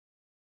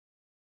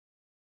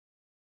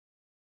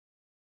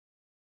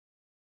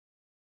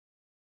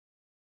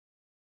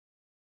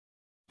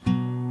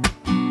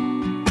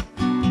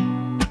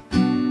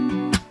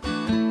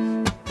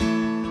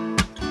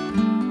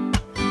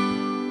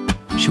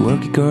She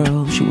work it,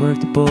 girl, she work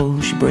the bowl.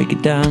 She break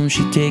it down,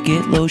 she take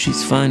it low.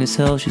 She's fine as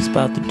hell, she's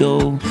about the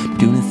dough,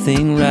 doing the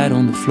thing right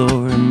on the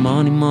floor. And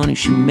money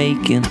she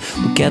making.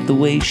 Look at the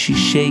way she's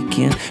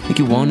shaking, make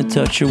you wanna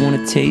touch her,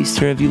 wanna taste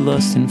her. Have you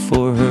lusting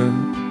for her?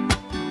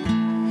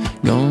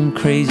 Going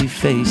crazy,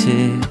 face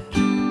it.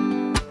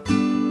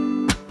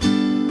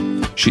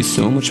 She's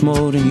so much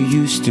more than you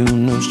used to,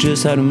 knows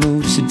just how to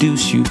move to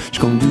seduce you. She's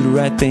gonna do the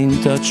right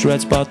thing, touch the right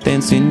spot,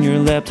 dance in your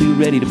lap till you're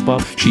ready to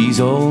pop. She's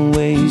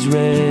always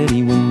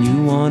ready when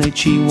you want it,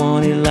 she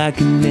want it like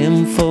an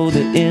info.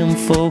 The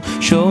info,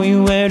 show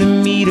you where to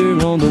meet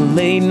her on the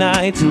late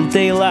night till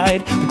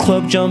daylight. The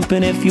club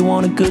jumping if you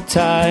want a good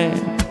time.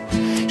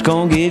 She's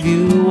gonna give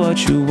you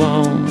what you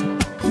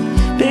want.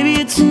 Baby,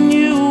 it's a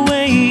new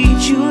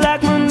age, you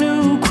like my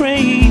new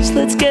craze.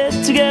 Let's get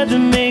together,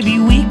 maybe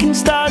we can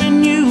start a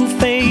new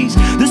phase.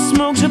 The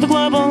smokes at the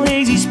club all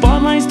hazy,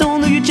 spotlights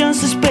don't do you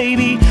justice,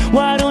 baby.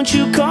 Why don't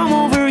you come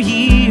over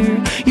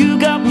here? You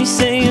got me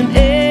saying,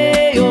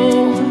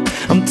 ayo,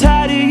 I'm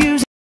tired of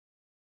using.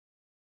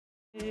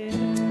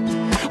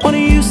 Why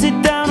don't you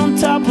sit down